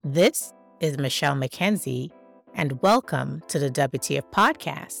This is Michelle McKenzie, and welcome to the WTF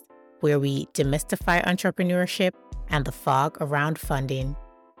podcast, where we demystify entrepreneurship and the fog around funding.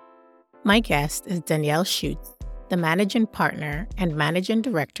 My guest is Danielle Schutz, the managing partner and managing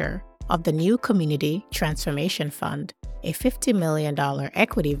director of the New Community Transformation Fund, a $50 million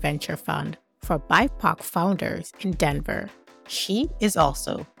equity venture fund for BIPOC founders in Denver. She is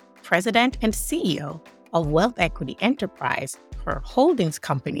also president and CEO of Wealth Equity Enterprise, her holdings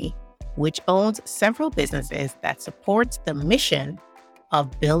company, which owns several businesses that supports the mission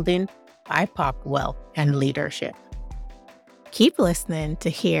of building BIPOC wealth and leadership. Keep listening to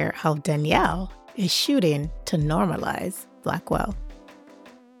hear how Danielle is shooting to normalize Black wealth.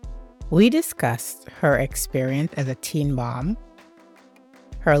 We discussed her experience as a teen mom,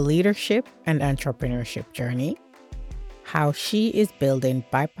 her leadership and entrepreneurship journey, how she is building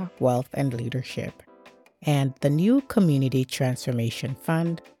BIPOC wealth and leadership, and the New Community Transformation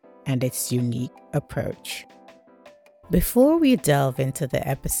Fund and its unique approach. Before we delve into the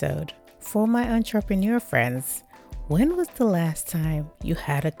episode, for my entrepreneur friends, when was the last time you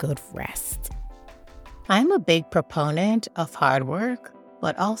had a good rest? I'm a big proponent of hard work,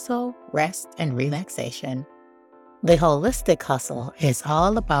 but also rest and relaxation. The holistic hustle is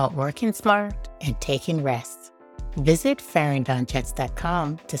all about working smart and taking rest. Visit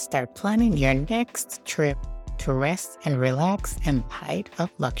farringdonjets.com to start planning your next trip to rest and relax in the height of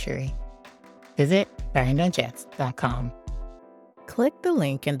luxury. Visit farringdonjets.com. Click the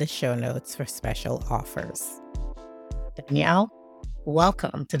link in the show notes for special offers. Danielle,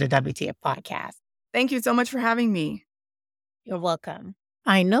 welcome to the WTF podcast. Thank you so much for having me. You're welcome.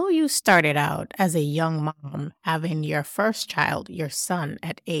 I know you started out as a young mom, having your first child, your son,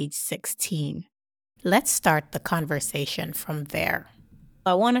 at age 16. Let's start the conversation from there.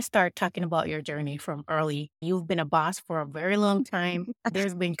 I want to start talking about your journey from early. You've been a boss for a very long time.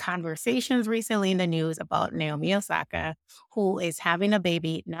 There's been conversations recently in the news about Naomi Osaka, who is having a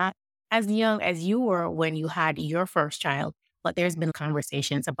baby, not as young as you were when you had your first child, but there's been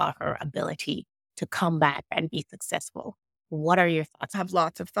conversations about her ability to come back and be successful. What are your thoughts? I have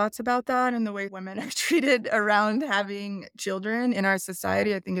lots of thoughts about that and the way women are treated around having children in our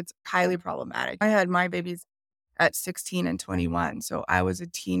society. I think it's highly problematic. I had my babies at 16 and 21, so I was a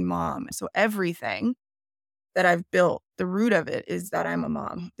teen mom. So everything that I've built, the root of it is that I'm a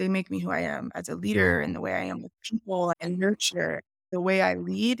mom. They make me who I am as a leader and the way I am with people and nurture. The way I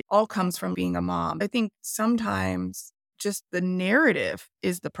lead all comes from being a mom. I think sometimes just the narrative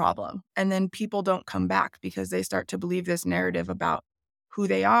is the problem. And then people don't come back because they start to believe this narrative about who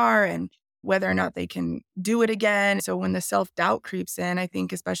they are and whether or not they can do it again. So when the self-doubt creeps in, I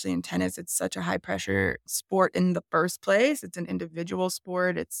think especially in tennis, it's such a high pressure sport in the first place. It's an individual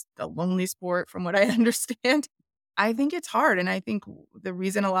sport. It's a lonely sport from what I understand. I think it's hard. And I think the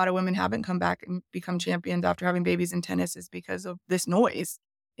reason a lot of women haven't come back and become champions after having babies in tennis is because of this noise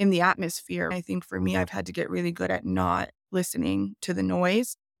in the atmosphere. I think for me, I've had to get really good at not listening to the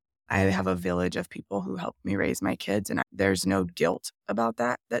noise. I have a village of people who helped me raise my kids, and there's no guilt about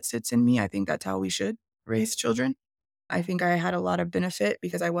that sits in me. I think that's how we should raise children. I think I had a lot of benefit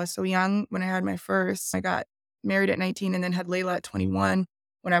because I was so young when I had my first. I got married at 19 and then had Layla at 21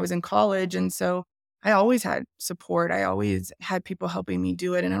 when I was in college. And so I always had support. I always had people helping me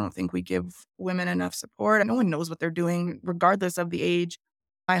do it. And I don't think we give women enough support. No one knows what they're doing, regardless of the age.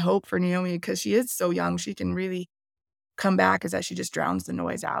 I hope for Naomi, because she is so young, she can really come back, is that she just drowns the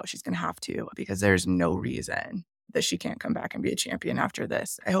noise out. She's going to have to, because there's no reason that she can't come back and be a champion after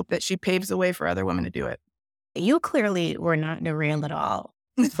this. I hope that she paves the way for other women to do it. You clearly were not in the real at all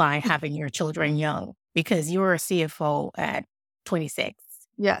by having your children young, because you were a CFO at 26.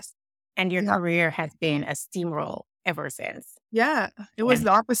 Yes. And your career has been a steamroll ever since. Yeah. It was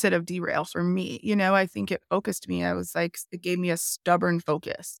the opposite of derail for me. You know, I think it focused me. I was like, it gave me a stubborn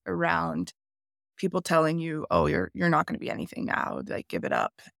focus around people telling you, oh, you're not going to be anything now. Like, give it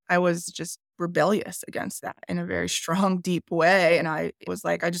up. I was just rebellious against that in a very strong, deep way. And I was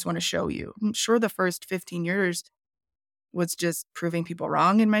like, I just want to show you. I'm sure the first 15 years was just proving people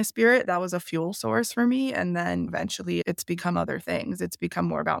wrong in my spirit. That was a fuel source for me. And then eventually it's become other things. It's become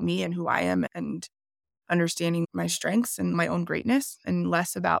more about me and who I am and understanding my strengths and my own greatness, and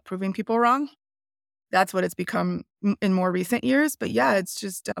less about proving people wrong. That's what it's become in more recent years. But yeah, it's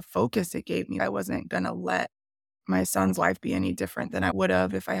just a focus it gave me. I wasn't going to let my son's life be any different than I would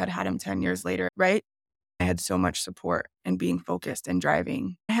have if I had had him 10 years later, right? I had so much support and being focused and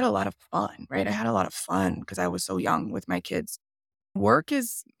driving. I had a lot of fun, right? I had a lot of fun because I was so young with my kids. Work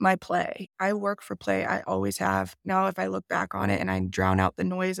is my play. I work for play. I always have. Now, if I look back on it and I drown out the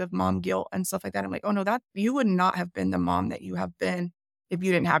noise of mom guilt and stuff like that, I'm like, oh no, that you would not have been the mom that you have been if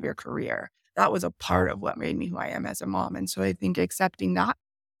you didn't have your career. That was a part of what made me who I am as a mom. And so I think accepting that,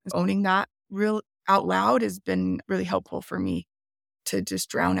 owning that real out loud has been really helpful for me to just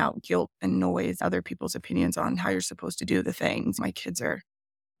drown out guilt and noise, other people's opinions on how you're supposed to do the things. My kids are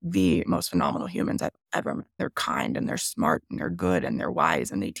the most phenomenal humans I've ever met. They're kind and they're smart and they're good and they're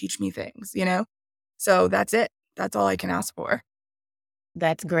wise and they teach me things, So that's it. That's all I can ask for.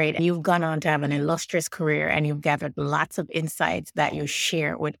 That's great. You've gone on to have an illustrious career and you've gathered lots of insights that you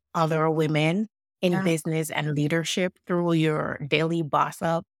share with other women in business and leadership through your Daily Boss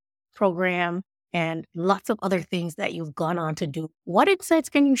Up program and lots of other things that you've gone on to do. What insights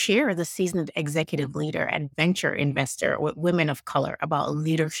can you share as a seasoned executive leader and venture investor with women of color about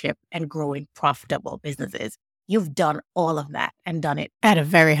leadership and growing profitable businesses? You've done all of that and done it at a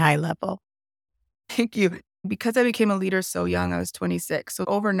very high level. Thank you. Because I became a leader so young, I was 26. So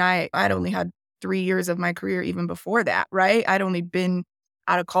overnight, I'd only had 3 years of my career even before that, right? I'd only been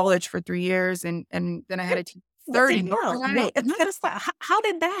out of college for 3 years and then I had a team of 30. Right. How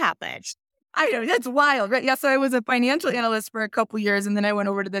did that happen? I know, that's wild, right? Yeah, so I was a financial analyst for a couple years and then I went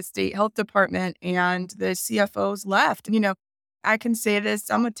over to the state health department and the CFOs left. I can say this,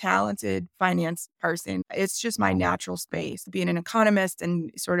 I'm a talented finance person. It's just my natural space, being an economist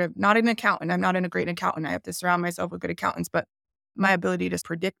and sort of not an accountant. I'm not a great accountant. I have to surround myself with good accountants, but my ability to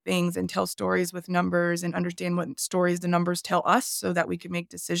predict things and tell stories with numbers and understand what stories the numbers tell us so that we can make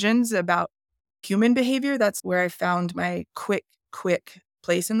decisions about human behavior. That's where I found my quick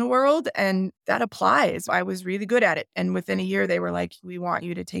place in the world. And that applies. I was really good at it. And within a year, they were like, we want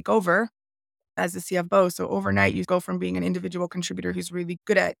you to take over as the CFO. So overnight, you go from being an individual contributor who's really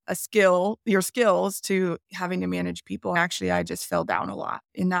good at your skills, to having to manage people. Actually, I just fell down a lot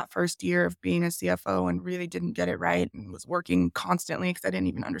in that first year of being a CFO and really didn't get it right and was working constantly because I didn't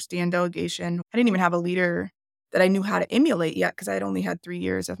even understand delegation. I didn't even have a leader that I knew how to emulate yet because I'd only had 3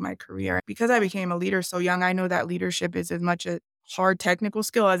 years of my career. Because I became a leader so young, I know that leadership is as much a hard technical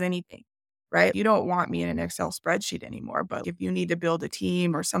skill as anything. Right? You don't want me in an Excel spreadsheet anymore, but if you need to build a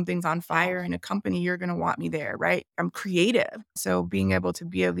team or something's on fire in a company, you're going to want me there, right? I'm creative. So being able to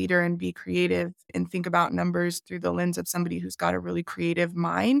be a leader and be creative and think about numbers through the lens of somebody who's got a really creative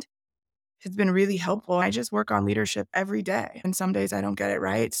mind has been really helpful. I just work on leadership every day. And some days I don't get it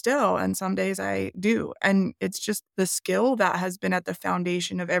right still, and some days I do. And it's just the skill that has been at the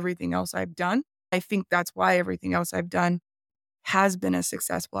foundation of everything else I've done. I think that's why everything else I've done has been as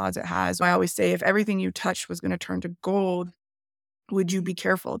successful as it has. I always say, if everything you touched was going to turn to gold, would you be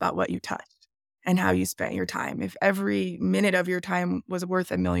careful about what you touched and how you spent your time? If every minute of your time was worth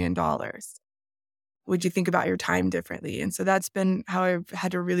 $1 million, would you think about your time differently? And so that's been how I've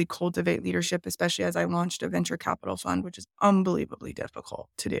had to really cultivate leadership, especially as I launched a venture capital fund, which is unbelievably difficult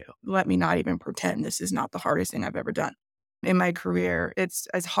to do. Let me not even pretend this is not the hardest thing I've ever done in my career. It's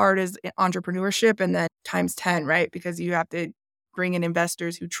as hard as entrepreneurship and then times 10, right? Because you have to bring in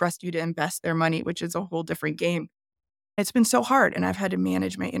investors who trust you to invest their money, which is a whole different game. It's been so hard, and I've had to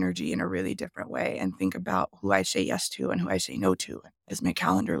manage my energy in a really different way and think about who I say yes to and who I say no to. What does my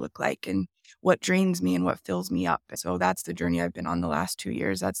calendar look like and what drains me and what fills me up? And so that's the journey I've been on the last 2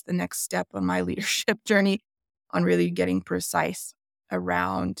 years. That's the next step on my leadership journey, on really getting precise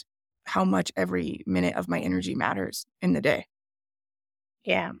around how much every minute of my energy matters in the day.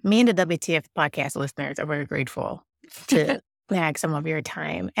 Yeah. Me and the WTF podcast listeners are very grateful to snag some of your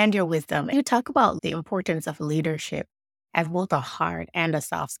time and your wisdom. You talk about the importance of leadership as both a hard and a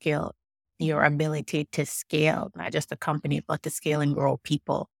soft skill, your ability to scale, not just a company, but to scale and grow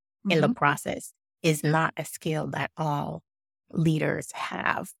people in the process is not a skill that all leaders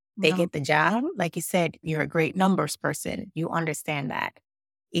have. They get the job. Like you said, you're a great numbers person. You understand that.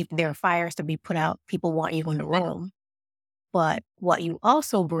 If there are fires to be put out, people want you in the room. But what you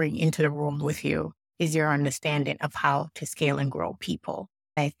also bring into the room with you is your understanding of how to scale and grow people.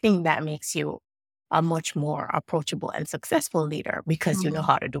 I think that makes you a much more approachable and successful leader because you know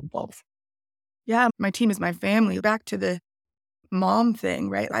how to do both. Yeah, my team is my family. Back to the mom thing,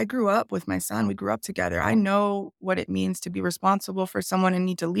 right? I grew up with my son. We grew up together. I know what it means to be responsible for someone and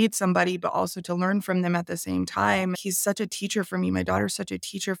need to lead somebody, but also to learn from them at the same time. He's such a teacher for me. My daughter's such a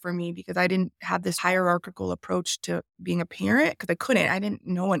teacher for me because I didn't have this hierarchical approach to being a parent because I couldn't. I didn't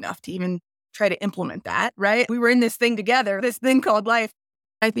know enough to even try to implement that, right? We were in this thing together, this thing called life.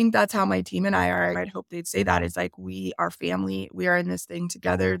 I think that's how my team and I are. I'd hope they'd say that. It's like, we are family. We are in this thing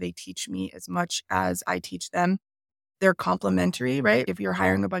together. They teach me as much as I teach them. They're complementary, right? If you're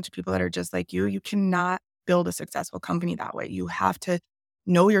hiring a bunch of people that are just like you cannot build a successful company that way. You have to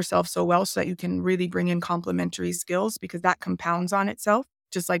know yourself so well so that you can really bring in complementary skills because that compounds on itself,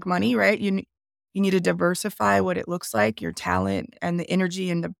 just like money, right? You need to diversify what it looks like, your talent and the energy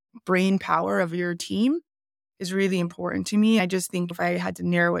and the brain power of your team is really important to me. I just think if I had to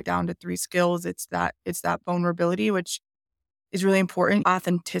narrow it down to 3 skills, it's that vulnerability, which is really important.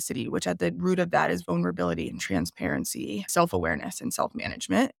 Authenticity, which at the root of that is vulnerability and transparency, self-awareness and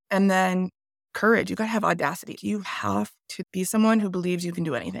self-management. And then courage. You got to have audacity. You have to be someone who believes you can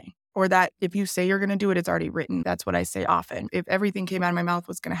do anything, or that if you say you're going to do it, it's already written. That's what I say often. If everything came out of my mouth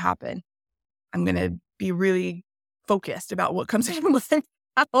was going to happen, I'm going to be really focused about what comes in with it.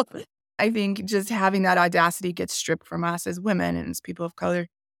 I think just having that audacity gets stripped from us as women and as people of color,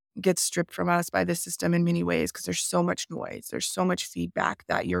 gets stripped from us by the system in many ways because there's so much noise. There's so much feedback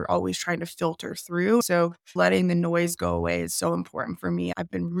that you're always trying to filter through. So letting the noise go away is so important for me. I've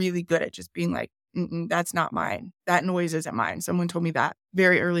been really good at just being like, that's not mine. That noise isn't mine. Someone told me that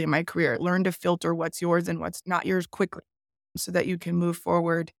very early in my career. Learn to filter what's yours and what's not yours quickly so that you can move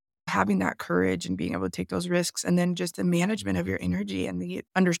forward. Having that courage and being able to take those risks, and then just the management of your energy and the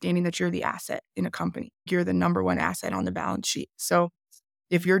understanding that you're the asset in a company. You're the number one asset on the balance sheet. So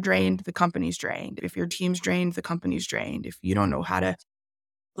if you're drained, the company's drained. If your team's drained, the company's drained. If you don't know how to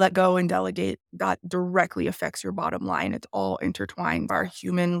let go and delegate, that directly affects your bottom line. It's all intertwined. Our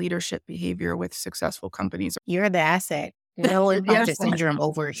human leadership behavior with successful companies. You're the asset. No imposter syndrome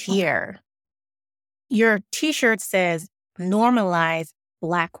over here. Your t-shirt says, normalize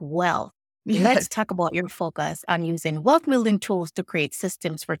Black wealth. Yes. Let's talk about your focus on using wealth building tools to create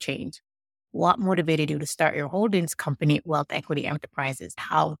systems for change. What motivated you to start your holdings company, Wealth Equity Enterprises?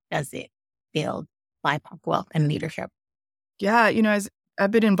 How does it build BIPOC wealth and leadership? Yeah, as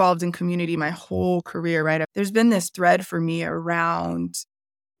I've been involved in community my whole career, right? There's been this thread for me around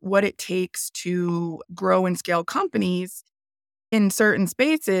what it takes to grow and scale companies in certain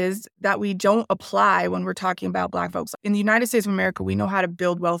spaces that we don't apply when we're talking about Black folks. In the United States of America, we know how to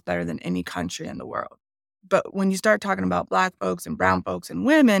build wealth better than any country in the world. But when you start talking about Black folks and brown folks and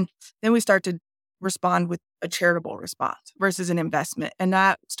women, then we start to respond with a charitable response versus an investment. And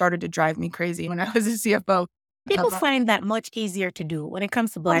that started to drive me crazy when I was a CFO. People find that much easier to do. When it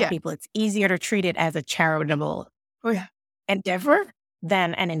comes to Black people, it's easier to treat it as a charitable endeavor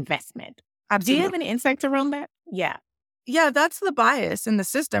than an investment. Absolutely. Do you have any insights around that? Yeah, that's the bias in the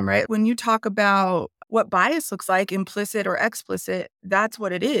system, right? When you talk about what bias looks like, implicit or explicit, that's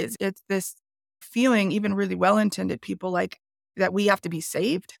what it is. It's this feeling, even really well-intended people like that we have to be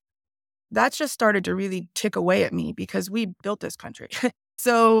saved. That's just started to really tick away at me because we built this country.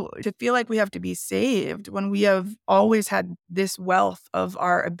 So to feel like we have to be saved when we have always had this wealth of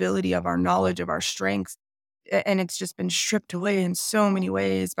our ability, of our knowledge, of our strengths, and it's just been stripped away in so many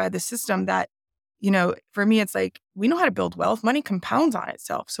ways by the system that, for me, it's like, we know how to build wealth. Money compounds on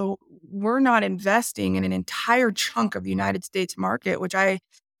itself. So we're not investing in an entire chunk of the United States market, which I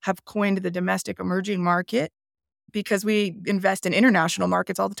have coined the domestic emerging market, because we invest in international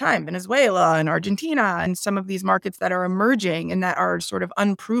markets all the time, Venezuela and Argentina, and some of these markets that are emerging and that are sort of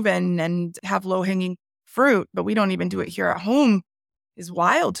unproven and have low-hanging fruit, but we don't even do it here at home, is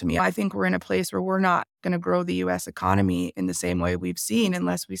wild to me. I think we're in a place where we're not going to grow the U.S. economy in the same way we've seen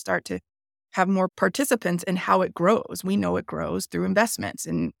unless we start to have more participants in how it grows. We know it grows through investments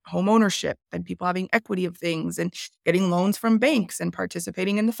and home ownership and people having equity of things and getting loans from banks and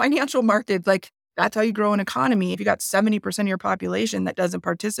participating in the financial market. Like, that's how you grow an economy. If you got 70% of your population that doesn't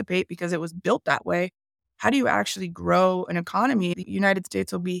participate because it was built that way, how do you actually grow an economy? The United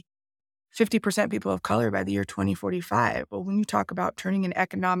States will be 50% people of color by the year 2045. Well, when you talk about turning an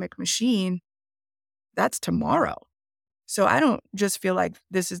economic machine, that's tomorrow. So I don't just feel like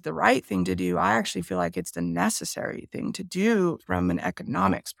this is the right thing to do. I actually feel like it's the necessary thing to do from an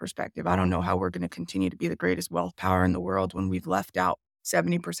economics perspective. I don't know how we're going to continue to be the greatest wealth power in the world when we've left out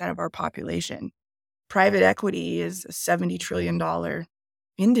 70% of our population. Private equity is a $70 trillion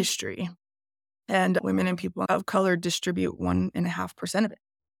industry, and women and people of color distribute 1.5% of it,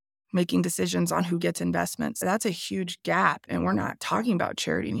 making decisions on who gets investments. That's a huge gap, and we're not talking about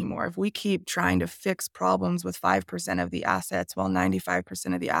charity anymore. If we keep trying to fix problems with 5% of the assets while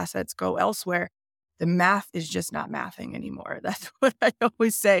 95% of the assets go elsewhere, the math is just not mathing anymore. That's what I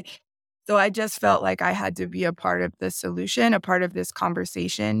always say. So I just felt like I had to be a part of the solution, a part of this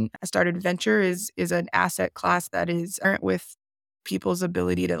conversation. I started venture is an asset class that is with people's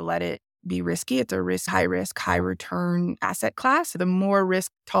ability to let it be risky. It's a high risk, high return asset class. The more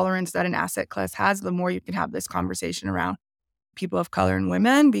risk tolerance that an asset class has, the more you can have this conversation around people of color and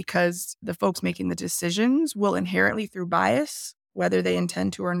women, because the folks making the decisions will inherently, through bias, whether they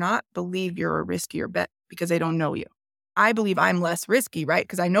intend to or not, believe you're a riskier bet because they don't know you. I believe I'm less risky, right?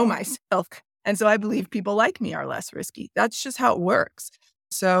 Because I know myself. And so I believe people like me are less risky. That's just how it works.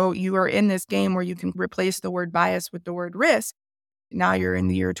 So you are in this game where you can replace the word bias with the word risk. Now you're in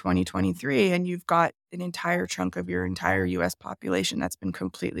the year 2023 and you've got an entire chunk of your entire US population that's been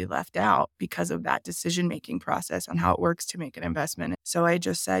completely left out because of that decision-making process on how it works to make an investment. So I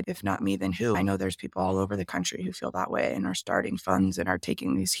just said, if not me, then who? I know there's people all over the country who feel that way and are starting funds and are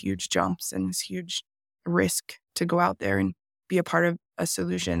taking these huge jumps and this huge risk to go out there and be a part of a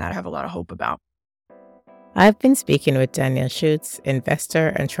solution that I have a lot of hope about. I've been speaking with Danielle Schutz,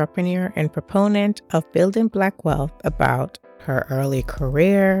 investor, entrepreneur, and proponent of building Black wealth, about her early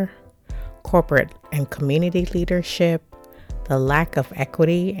career, corporate and community leadership, the lack of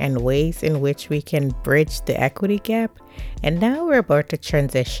equity and ways in which we can bridge the equity gap. And now we're about to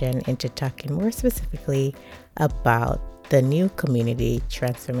transition into talking more specifically about the new Community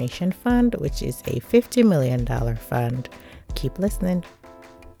Transformation Fund, which is a $50 million fund. Keep listening.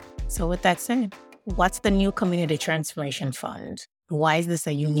 So with that said, what's the new Community Transformation Fund? Why is this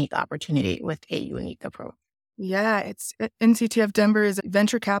a unique opportunity with a unique approach? Yeah, it's NCTF Denver is a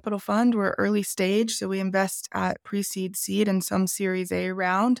venture capital fund. We're early stage, so we invest at pre-seed, seed, and some Series A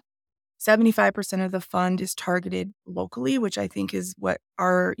round. 75% of the fund is targeted locally, which I think is what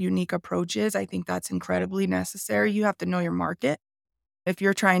our unique approach is. I think that's incredibly necessary. You have to know your market. If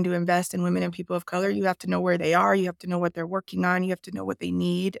you're trying to invest in women and people of color, you have to know where they are. You have to know what they're working on. You have to know what they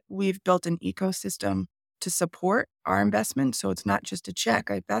need. We've built an ecosystem to support our investment. So it's not just a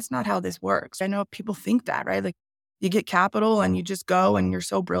check. Like, that's not how this works. I know people think that, right? Like, you get capital and you just go and you're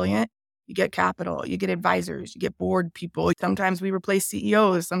so brilliant. You get capital, you get advisors, you get board people. Sometimes we replace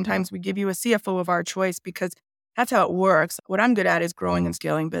CEOs. Sometimes we give you a CFO of our choice because that's how it works. What I'm good at is growing and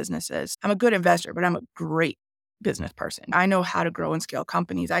scaling businesses. I'm a good investor, but I'm a great business person. I know how to grow and scale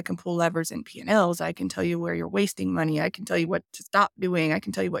companies. I can pull levers in P&Ls. I can tell you where you're wasting money. I can tell you what to stop doing. I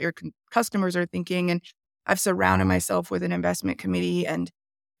can tell you what your customers are thinking. And I've surrounded myself with an investment committee and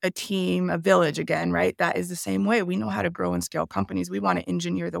a team, a village again, right? That is the same way. We know how to grow and scale companies. We want to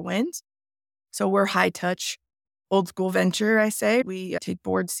engineer the wins. So we're high touch, old school venture, I say. We take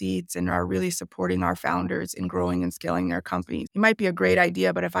board seats and are really supporting our founders in growing and scaling their companies. It might be a great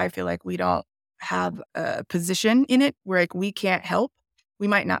idea, but if I feel like we don't have a position in it where like we can't help, we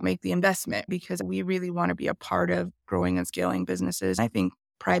might not make the investment because we really want to be a part of growing and scaling businesses. I think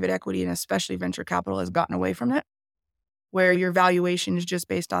private equity and especially venture capital has gotten away from it, where your valuation is just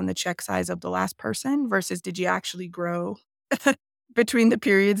based on the check size of the last person versus did you actually grow between the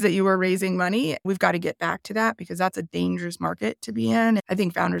periods that you were raising money. We've got to get back to that because that's a dangerous market to be in. I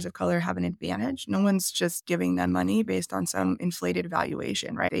think founders of color have an advantage. No one's just giving them money based on some inflated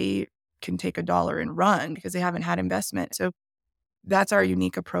valuation, right? They can take a dollar and run because they haven't had investment. So that's our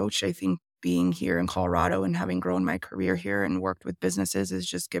unique approach. I think being here in Colorado and having grown my career here and worked with businesses has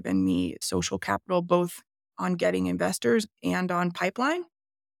just given me social capital, both on getting investors and on pipeline.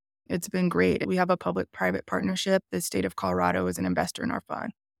 It's been great. We have a public-private partnership. The state of Colorado is an investor in our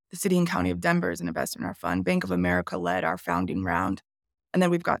fund. The city and county of Denver is an investor in our fund. Bank of America led our founding round. And then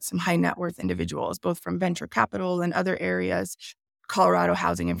we've got some high net worth individuals, both from venture capital and other areas. Colorado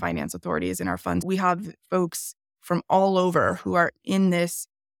Housing and Finance Authority is in our funds. We have folks from all over who are in this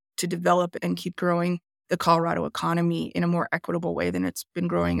to develop and keep growing the Colorado economy in a more equitable way than it's been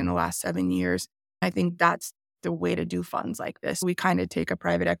growing in the last 7 years. I think that's the way to do funds like this. We kind of take a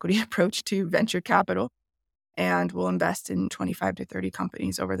private equity approach to venture capital, and we'll invest in 25 to 30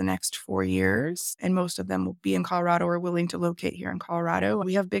 companies over the next 4 years. And most of them will be in Colorado or willing to locate here in Colorado.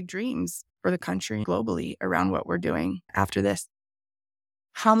 We have big dreams for the country globally around what we're doing after this.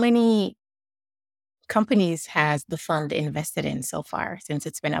 How many companies has the fund invested in so far since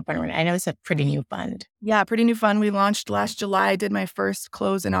it's been up and running? I know it's a pretty new fund. Yeah, pretty new fund. We launched last July. I did my first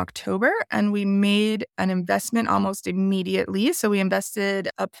close in October, and we made an investment almost immediately. So we invested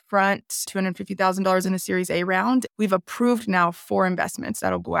upfront $250,000 in a Series A round. We've approved now 4 investments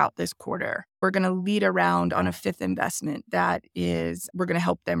that'll go out this quarter. We're going to lead a round on a 5th investment that is, we're going to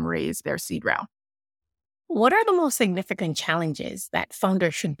help them raise their seed round. What are the most significant challenges that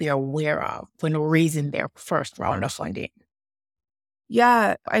founders should be aware of when raising their first round of funding?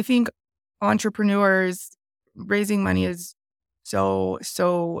 Yeah, I think entrepreneurs raising money is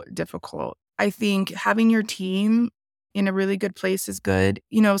so difficult. I think having your team in a really good place is good.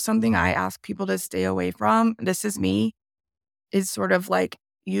 You know, something I ask people to stay away from, this is me, is sort of like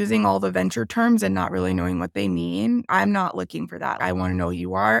using all the venture terms and not really knowing what they mean. I'm not looking for that. I want to know who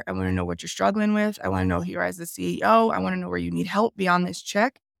you are. I want to know what you're struggling with. I want to know who you are as the CEO. I want to know where you need help beyond this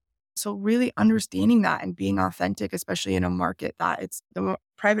check. So really understanding that and being authentic, especially in a market that it's the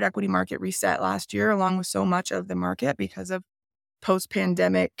private equity market reset last year, along with so much of the market because of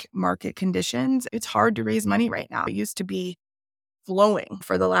post-pandemic market conditions. It's hard to raise money right now. It used to be flowing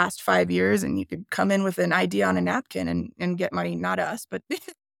for the last 5 years, and you could come in with an idea on a napkin and get money. Not us, but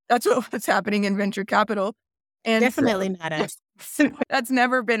that's what's happening in venture capital. And Definitely not us. that's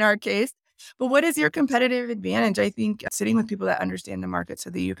never been our case. But what is your competitive advantage? I think sitting with people that understand the market so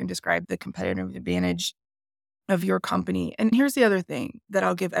that you can describe the competitive advantage of your company. And here's the other thing that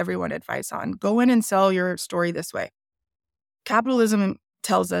I'll give everyone advice on. Go in and sell your story this way. Capitalism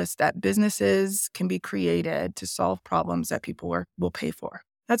tells us that businesses can be created to solve problems that people will pay for.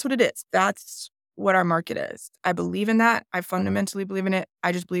 That's what it is. That's what our market is. I believe in that. I fundamentally believe in it.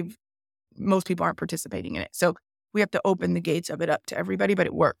 I just believe most people aren't participating in it. So we have to open the gates of it up to everybody, but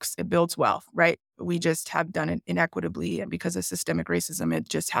it works. It builds wealth, right? We just have done it inequitably. And because of systemic racism, it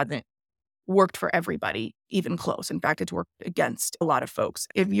just hasn't worked for everybody, even close. In fact, it's worked against a lot of folks.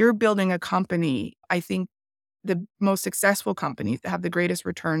 If you're building a company, I think the most successful companies that have the greatest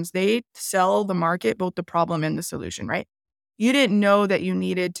returns, they sell the market, both the problem and the solution, right? You didn't know that you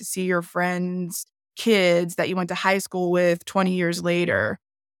needed to see your friends' kids that you went to high school with 20 years later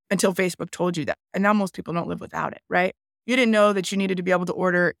until Facebook told you that. And now most people don't live without it, right? You didn't know that you needed to be able to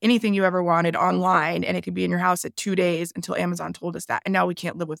order anything you ever wanted online and it could be in your house at 2 days until Amazon told us that. And now we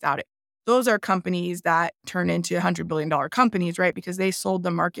can't live without it. Those are companies that turn into $100 billion companies, right? Because they sold the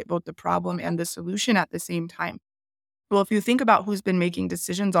market, both the problem and the solution at the same time. Well, if you think about who's been making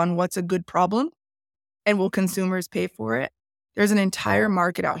decisions on what's a good problem and will consumers pay for it, there's an entire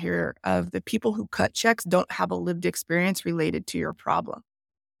market out here of the people who cut checks don't have a lived experience related to your problem.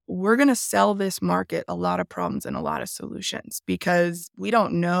 We're going to sell this market a lot of problems and a lot of solutions because we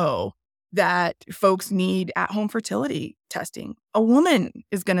don't know that folks need at-home fertility testing. A woman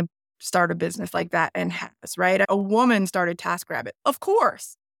is going to start a business like that and has, right? A woman started TaskRabbit. Of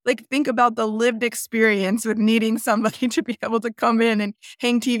course. Like, think about the lived experience with needing somebody to be able to come in and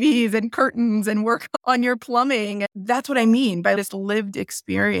hang TVs and curtains and work on your plumbing. That's what I mean by this lived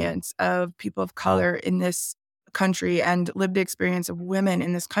experience of people of color in this country and lived experience of women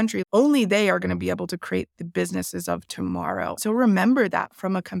in this country. Only they are going to be able to create the businesses of tomorrow. So remember that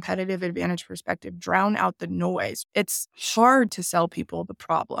from a competitive advantage perspective, drown out the noise. It's hard to sell people the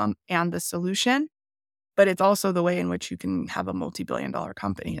problem and the solution, but it's also the way in which you can have a multi-billion-dollar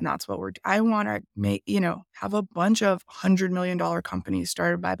company. And that's what I want to make, have a bunch of $100 million companies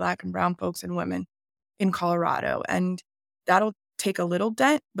started by Black and brown folks and women in Colorado. And that'll take a little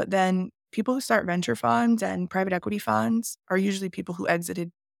dent, but then people who start venture funds and private equity funds are usually people who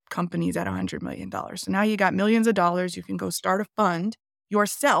exited companies at $100 million. So now you got millions of dollars. You can go start a fund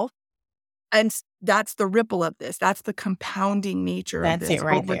yourself. And that's the ripple of this. That's the compounding nature of this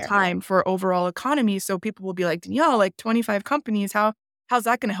over time for overall economy. So people will be like, Danielle, like 25 companies, how's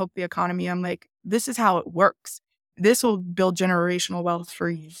that going to help the economy? I'm like, this is how it works. This will build generational wealth for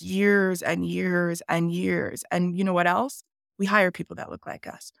years and years and years. And you know what else? We hire people that look like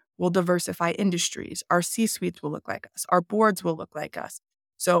us. We'll diversify industries. Our C-suites will look like us. Our boards will look like us.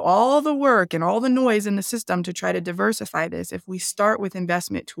 So all the work and all the noise in the system to try to diversify this, if we start with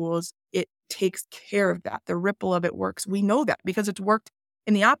investment tools, it takes care of that. The ripple of it works. We know that because it's worked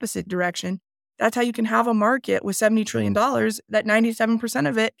in the opposite direction. That's how you can have a market with $70 trillion that 97%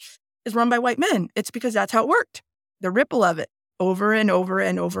 of it is run by white men. It's because that's how it worked. The ripple of it over and over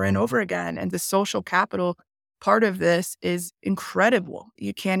and over and over again. And the social capital part of this is incredible.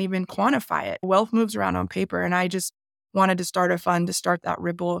 You can't even quantify it. Wealth moves around on paper. And I just wanted to start a fund to start that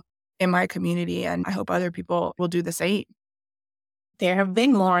ripple in my community. And I hope other people will do the same. There have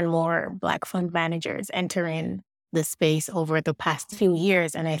been more and more Black fund managers entering the space over the past few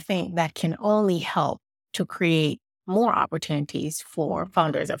years. And I think that can only help to create more opportunities for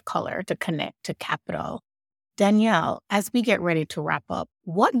founders of color to connect to capital. Danielle, as we get ready to wrap up,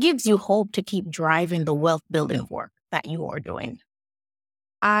 what gives you hope to keep driving the wealth building work that you are doing?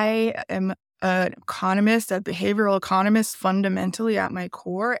 I am an economist, a behavioral economist fundamentally at my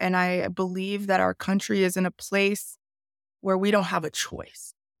core. And I believe that our country is in a place where we don't have a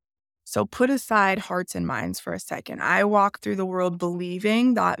choice. So put aside hearts and minds for a second. I walk through the world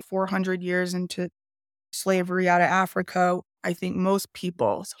believing that 400 years into slavery out of Africa, I think most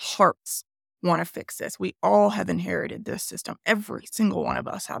people's hearts want to fix this. We all have inherited this system. Every single one of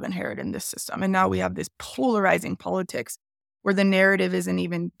us have inherited this system. And now we have this polarizing politics where the narrative isn't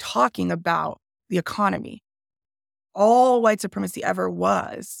even talking about the economy. All white supremacy ever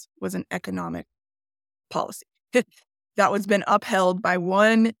was an economic policy that was been upheld by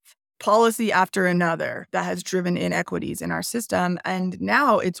one policy after another that has driven inequities in our system. And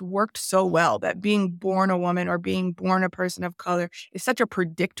now it's worked so well that being born a woman or being born a person of color is such a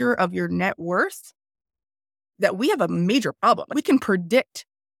predictor of your net worth that we have a major problem. We can predict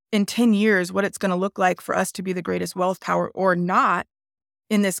in 10 years what it's going to look like for us to be the greatest wealth power or not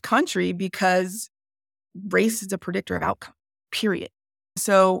in this country, because race is a predictor of outcome, period.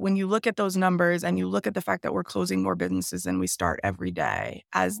 So when you look at those numbers and you look at the fact that we're closing more businesses than we start every day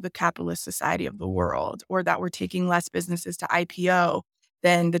as the capitalist society of the world, or that we're taking less businesses to IPO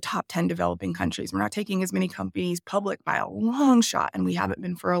than the top 10 developing countries, we're not taking as many companies public by a long shot, and we haven't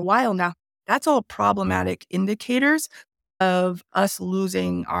been for a while now. That's all problematic indicators of us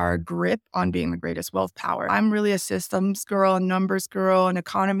losing our grip on being the greatest wealth power. I'm really a systems girl, a numbers girl, an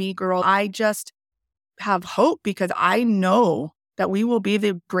economy girl. I just have hope because I know that we will be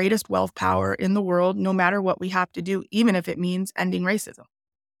the greatest wealth power in the world, no matter what we have to do, even if it means ending racism.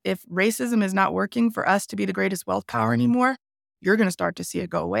 If racism is not working for us to be the greatest wealth power anymore, you're going to start to see it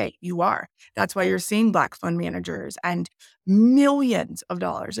go away. You are. That's why you're seeing Black fund managers and millions of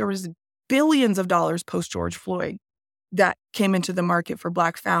dollars. There was billions of dollars post George Floyd that came into the market for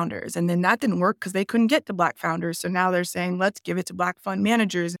Black founders. And then that didn't work because they couldn't get to Black founders. So now they're saying, let's give it to Black fund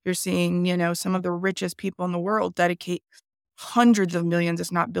managers. You're seeing, some of the richest people in the world dedicate hundreds of millions,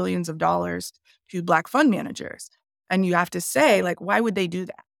 if not billions of dollars to Black fund managers. And you have to say, why would they do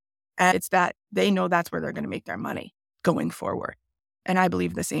that? And it's that they know that's where they're going to make their money going forward. And I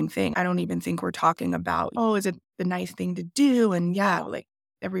believe the same thing. I don't even think we're talking about, is it the nice thing to do? And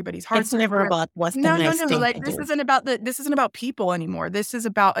everybody's hearts. It's never about what's the nice thing to this do. This isn't about people anymore. This is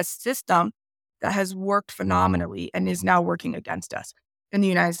about a system that has worked phenomenally and is now working against us. In the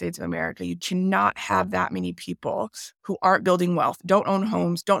United States of America, you cannot have that many people who aren't building wealth, don't own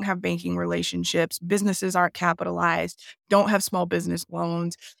homes, don't have banking relationships, businesses aren't capitalized, don't have small business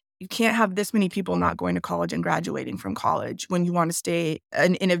loans. You can't have this many people not going to college and graduating from college when you want to stay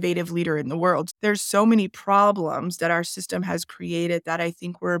an innovative leader in the world. There's so many problems that our system has created that I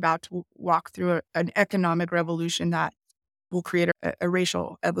think we're about to walk through an economic revolution that will create a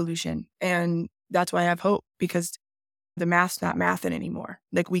racial evolution. And that's why I have hope, because the math's not mathing anymore.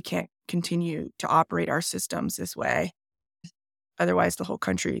 We can't continue to operate our systems this way. Otherwise, the whole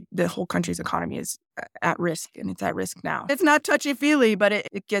country's economy is at risk, and it's at risk now. It's not touchy-feely, but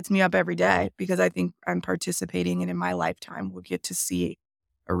it gets me up every day because I think I'm participating, and in my lifetime, we'll get to see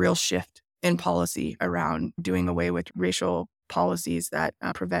a real shift in policy around doing away with racial policies that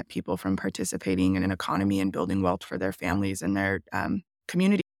prevent people from participating in an economy and building wealth for their families and their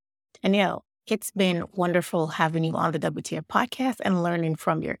community. Danielle, it's been wonderful having you on the WTF podcast and learning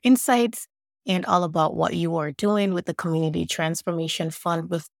from your insights and all about what you are doing with the Community Transformation Fund.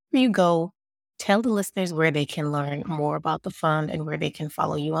 Before you go, tell the listeners where they can learn more about the fund and where they can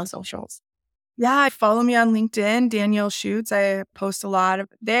follow you on socials. Yeah, follow me on LinkedIn, Danielle Schutz. I post a lot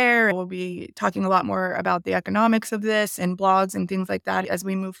there. We'll be talking a lot more about the economics of this and blogs and things like that as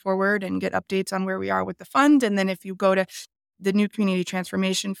we move forward and get updates on where we are with the fund. And then if you go to the new Community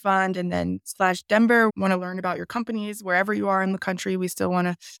Transformation Fund and then /Denver, want to learn about your companies, wherever you are in the country, we still want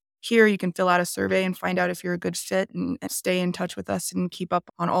to hear. You can fill out a survey and find out if you're a good fit and stay in touch with us and keep up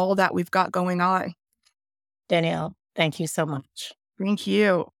on all that we've got going on. Danielle, thank you so much. Thank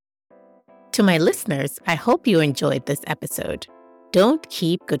you. To my listeners, I hope you enjoyed this episode. Don't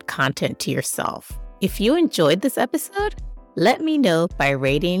keep good content to yourself. If you enjoyed this episode, let me know by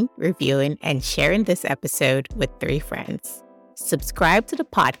rating, reviewing, and sharing this episode with 3 friends. Subscribe to the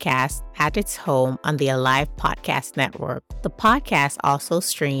podcast at its home on the Alive Podcast Network. The podcast also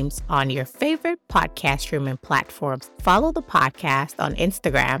streams on your favorite podcast streaming platforms. Follow the podcast on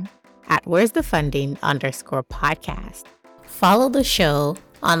Instagram at where'sthefunding_podcast. Follow the show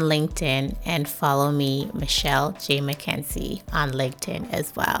on LinkedIn and follow me, Michelle J. McKenzie, on LinkedIn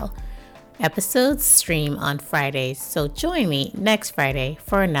as well. Episodes stream on Fridays, so join me next Friday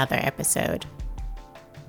for another episode.